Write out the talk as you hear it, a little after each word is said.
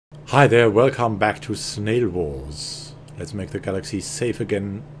Hi there, welcome back to Snail Wars. Let's make the galaxy safe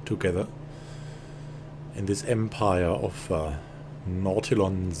again together in this empire of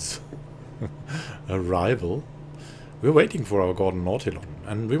Nautilon's arrival. We're waiting for our God Nautilon,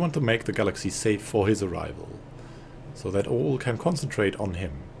 and we want to make the galaxy safe for his arrival, so that all can concentrate on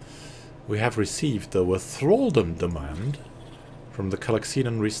him. We have received the thralldom demand from the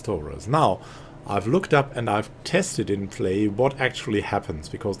Calaxian Restorers. Now, I've looked up and I've tested in play what actually happens,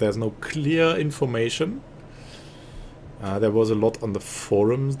 because there's no clear information. There was a lot on the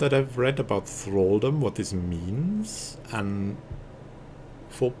forums that I've read about thralldom, what this means, and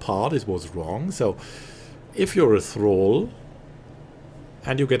for part it was wrong. So, if you're a thrall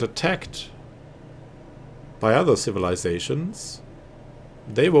and you get attacked by other civilizations,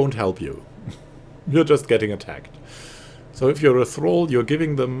 they won't help you. You're just getting attacked. So if you're a thrall, you're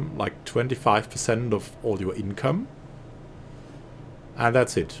giving them like 25% of all your income. And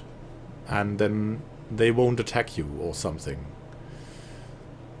that's it. And then they won't attack you or something.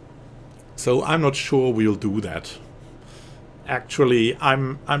 So I'm not sure we'll do that. Actually,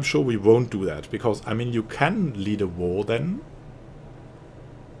 I'm sure we won't do that. Because, I mean, you can lead a war then.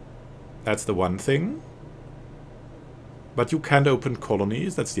 That's the one thing. But you can't open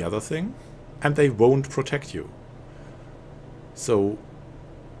colonies, that's the other thing. And they won't protect you. So,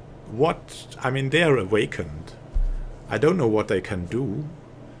 what... I mean, they're awakened. I don't know what they can do,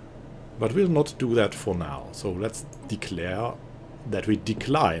 but we'll not do that for now. So let's declare that we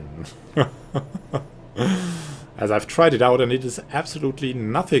decline. As I've tried it out, and it is absolutely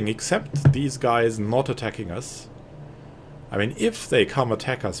nothing except these guys not attacking us. I mean, if they come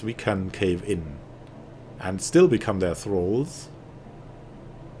attack us, we can cave in and still become their thralls.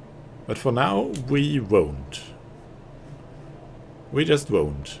 But for now, we won't. We just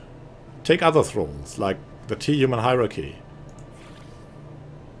won't. Take other thralls, like the T-human hierarchy.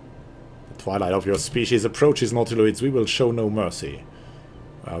 The twilight of your species approaches, Nautiloids. We will show no mercy.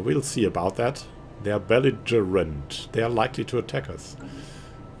 We'll see about that. They are belligerent. They are likely to attack us.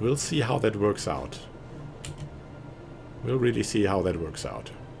 We'll see how that works out. We'll really see how that works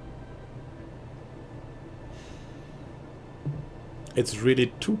out. It's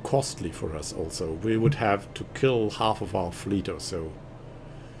really too costly for us also. We would have to kill half of our fleet or so.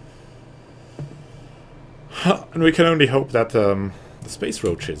 And we can only hope that the space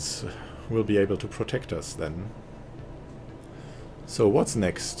roaches will be able to protect us then. So what's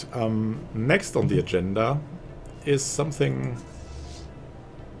next? Next on the agenda is something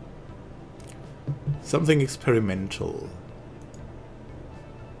experimental.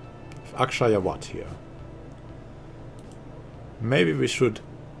 Akshaya Wat here. Maybe we should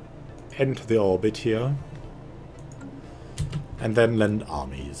end the orbit here and then land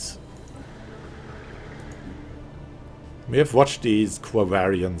armies. We have watched these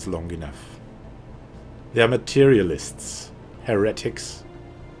Quavarians long enough. They are materialists, heretics,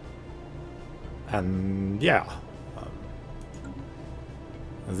 and yeah,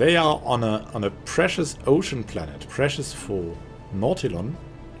 they are on a precious ocean planet, precious for Nautilon.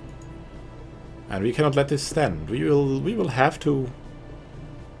 And we cannot let this stand. We will have to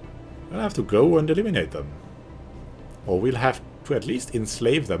go and eliminate them. Or we'll have to at least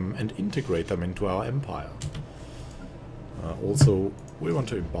enslave them and integrate them into our empire. Also, we want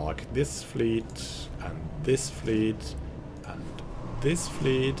to embark this fleet, and this fleet, and this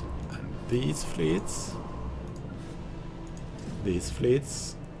fleet, and these fleets. These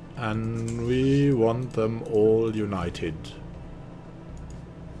fleets. And we want them all united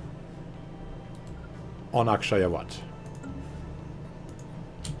on Akshaya Wat.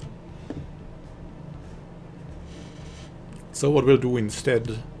 So what we'll do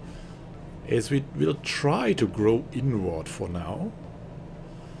instead is we'll try to grow inward for now,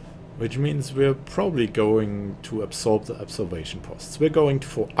 which means we're probably going to absorb the observation posts. We're going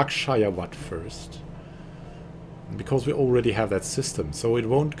for Akshaya Wat first, because we already have that system, so it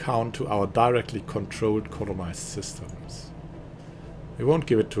won't count to our directly controlled colonized systems. We won't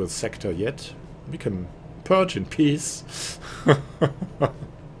give it to a sector yet. We can purge in peace.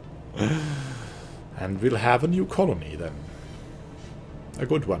 And we'll have a new colony then. A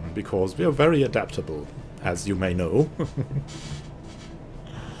good one, because we are very adaptable, as you may know.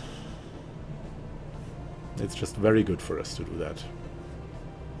 It's just very good for us to do that.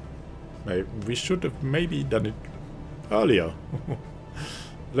 We should have maybe done it earlier.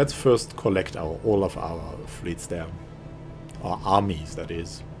 Let's first collect all of our fleets there. Our armies, that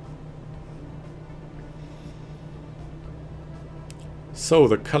is. So,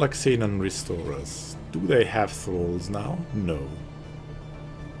 the Calaxian Restorers. Do they have thralls now? No.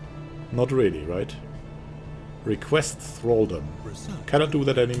 Not really, right? Request thralldom. Cannot do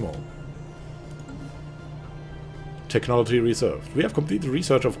that anymore. Technology reserved. We have completed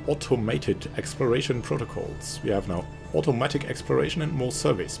research of automated exploration protocols. We have now automatic exploration and more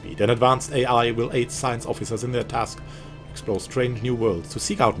survey speed. An advanced AI will aid science officers in their task to explore strange new worlds, to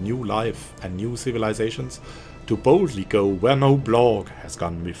seek out new life and new civilizations, to boldly go where no blog has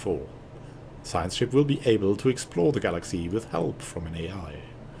gone before. Science ship will be able to explore the galaxy with help from an AI.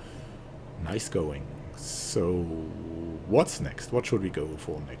 Nice going. So, what's next? What should we go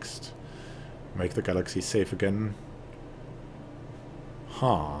for next? Make the galaxy safe again.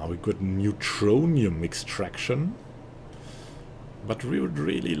 We got neutronium extraction. But we would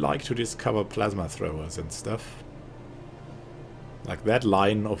really like to discover plasma throwers and stuff. Like that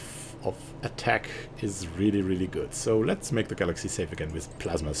line of attack is really, really good. So let's make the galaxy safe again with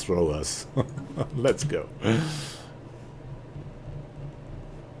plasma throwers. Let's go.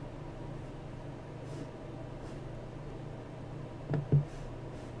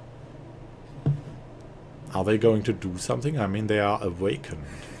 Are they going to do something? I mean, they are awakened.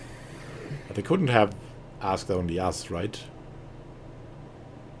 But they couldn't have asked only us, right?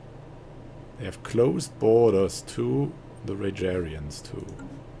 They have closed borders to the Ragarians too.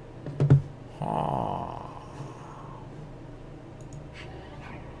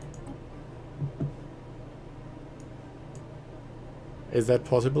 Is that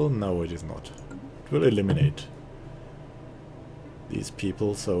possible? No, it is not. It will eliminate these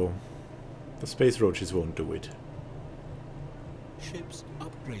people, so the space roaches won't do it. Ships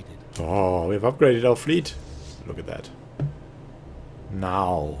upgraded. Oh, we've upgraded our fleet. Look at that.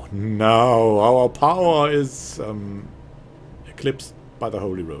 Now, our power is eclipsed by the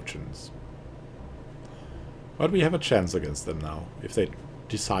Holy Roachans. But we have a chance against them now, if they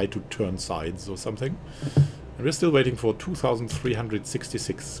decide to turn sides or something. And we're still waiting for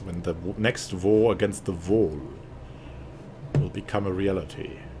 2366, when the next war against the Wall will become a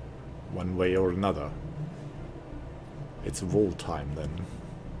reality, one way or another. It's Wall time then.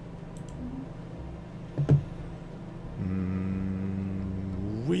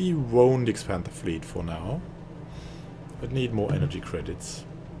 We won't expand the fleet for now, but need more energy credits.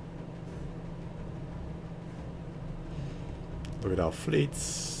 Look at our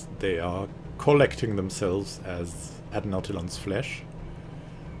fleets. They are collecting themselves as God Nautilon's flesh.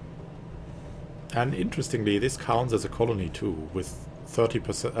 And interestingly, this counts as a colony too, with 30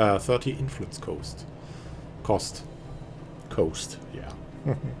 influence cost. Yeah.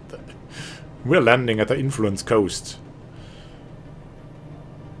 We're landing at the influence coast.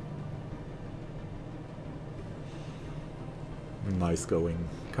 Nice going.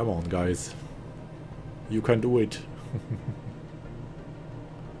 Come on, guys. You can do it.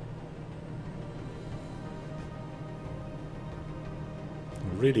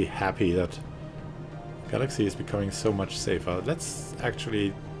 I'm really happy that Galaxy is becoming so much safer. Let's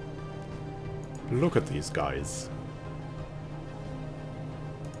actually look at these guys.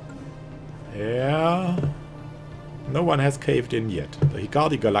 Yeah. No one has caved in yet. The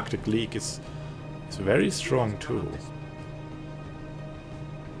Higadi Galactic League is very strong too.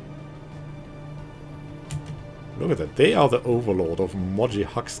 Look at that. They are the overlord of Moji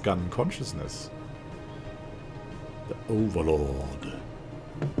Huxgun consciousness. The overlord.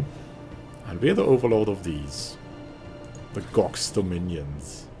 And we're the overlord of these. The Gox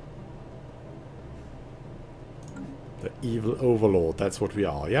Dominions. The evil overlord, that's what we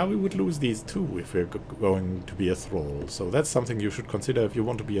are. Yeah, we would lose these too if we're going to be a thrall. So that's something you should consider if you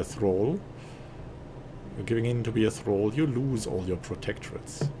want to be a thrall. You're giving in to be a thrall, you lose all your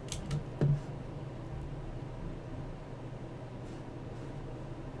protectorates.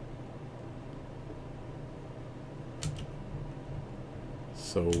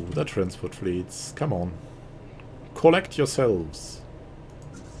 So, the transport fleets, come on. Collect yourselves.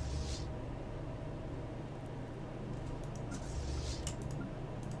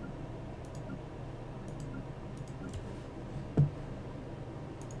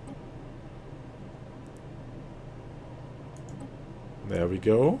 There we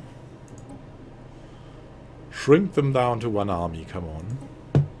go. Shrink them down to one army, come on.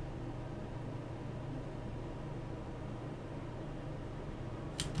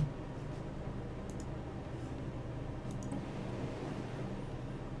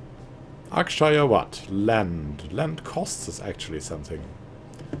 Akshaya what? Land. Land costs us actually something.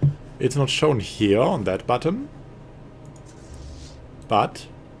 It's not shown here on that button, but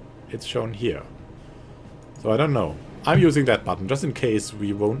it's shown here. So I don't know. I'm using that button just in case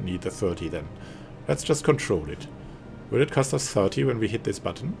we won't need the 30 then. Let's just control it. Will it cost us 30 when we hit this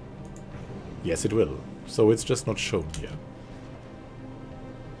button? Yes, it will. So it's just not shown here.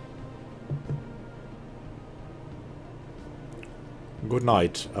 Good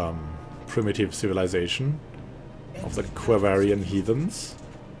night, primitive civilization of the Quavarian heathens.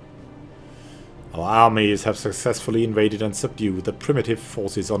 Our armies have successfully invaded and subdued the primitive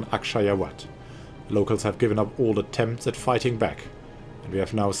forces on Akshayawat. Locals have given up all attempts at fighting back, and we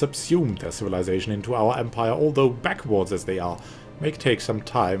have now subsumed their civilization into our empire, although backwards as they are, may take some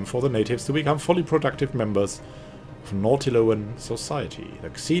time for the natives to become fully productive members of Nautiloan society.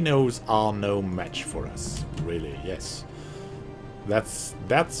 The Xenos are no match for us. Really, yes.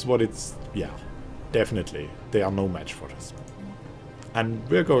 That's what it's... yeah, definitely. They are no match for us. And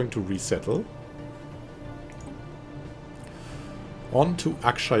we're going to resettle onto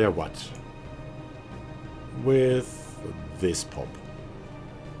Akshayawat with this pop.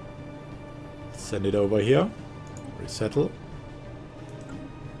 Send it over here. Resettle.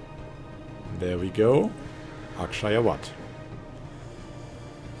 There we go. Akshayawat.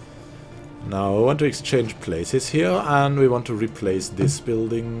 Now I want to exchange places here, and we want to replace this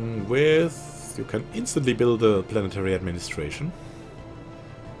building with... you can instantly build a planetary administration.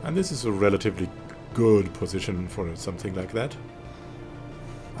 And this is a relatively good position for something like that.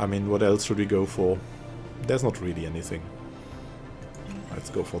 I mean, what else should we go for? There's not really anything. Let's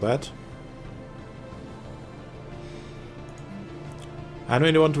go for that. And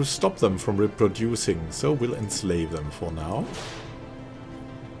we want to stop them from reproducing, so we'll enslave them for now.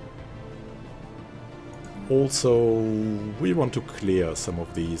 Also, we want to clear some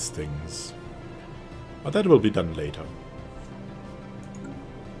of these things. But that will be done later.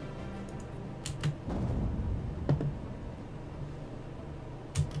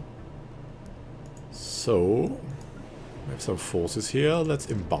 So, we have some forces here. Let's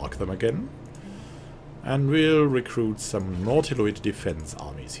embark them again. And we'll recruit some Nautiloid defense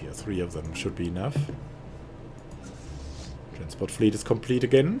armies here. 3 of them should be enough. Transport fleet is complete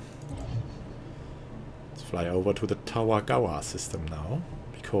again. Let's fly over to the Tawagawa system now.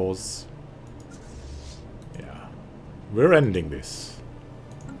 Because... yeah, we're ending this.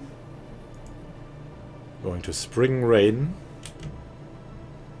 Going to Spring Rain.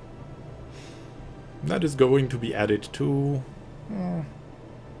 That is going to be added to...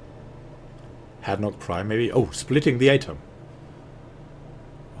 Hadnock Prime, maybe? Oh, splitting the atom.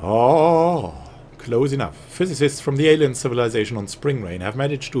 Oh, close enough. Physicists from the alien civilization on Spring Rain have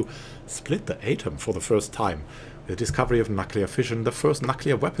managed to split the atom for the first time. With the discovery of nuclear fission, the first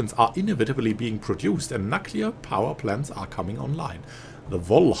nuclear weapons are inevitably being produced, and nuclear power plants are coming online. The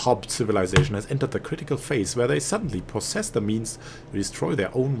Volhub civilization has entered the critical phase where they suddenly possess the means to destroy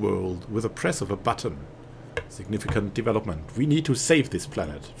their own world with a press of a button. Significant development. We need to save this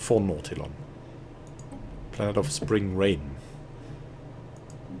planet for Nautilon. Planet of Spring Rain.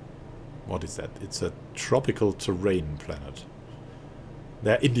 What is that? It's a tropical terrain planet.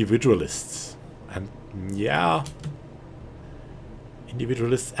 They're individualists. And yeah...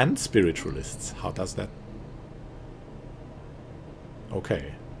 individualists and spiritualists. How does that...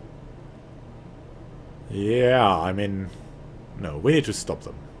 okay. Yeah, I mean... no, we need to stop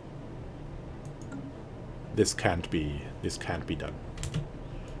them. This can't be done.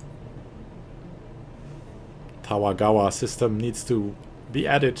 Tawagawa system needs to be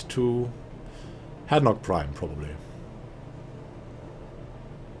added to Hadnock Prime, probably.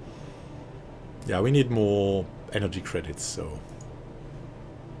 Yeah, we need more energy credits, so...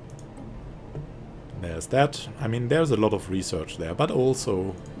 there's that. I mean, there's a lot of research there, but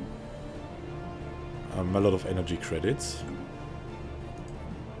also a lot of energy credits.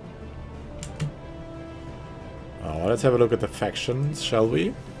 Let's have a look at the factions, shall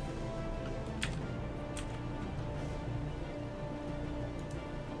we?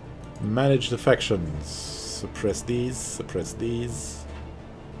 Manage the factions. Suppress these, suppress these.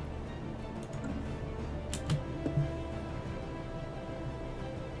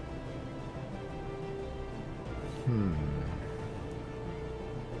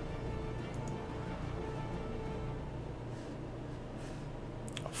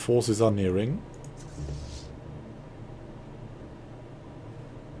 Forces are nearing.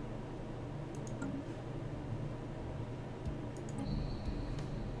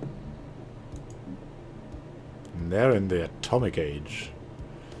 They're in the atomic age.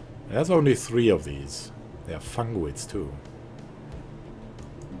 There's only 3 of these. They are fungoids too.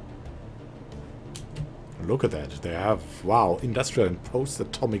 Look at that. They have, wow, industrial and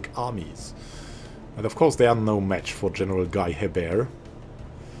post-atomic armies. And of course they are no match for General Guy Hebert.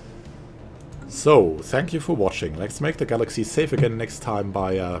 So, thank you for watching. Let's make the galaxy safe again next time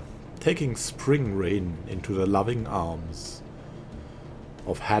by taking Spring Rain into the loving arms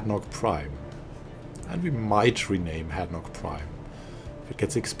of Hadnock Prime. And we might rename Hadnock Prime. If it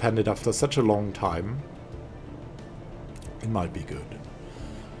gets expanded after such a long time, it might be good.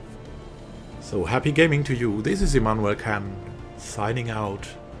 So happy gaming to you. This is Immanuel signing out.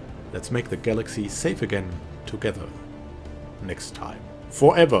 Let's make the galaxy safe again together. Next time.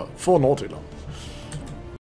 Forever for Nautilon.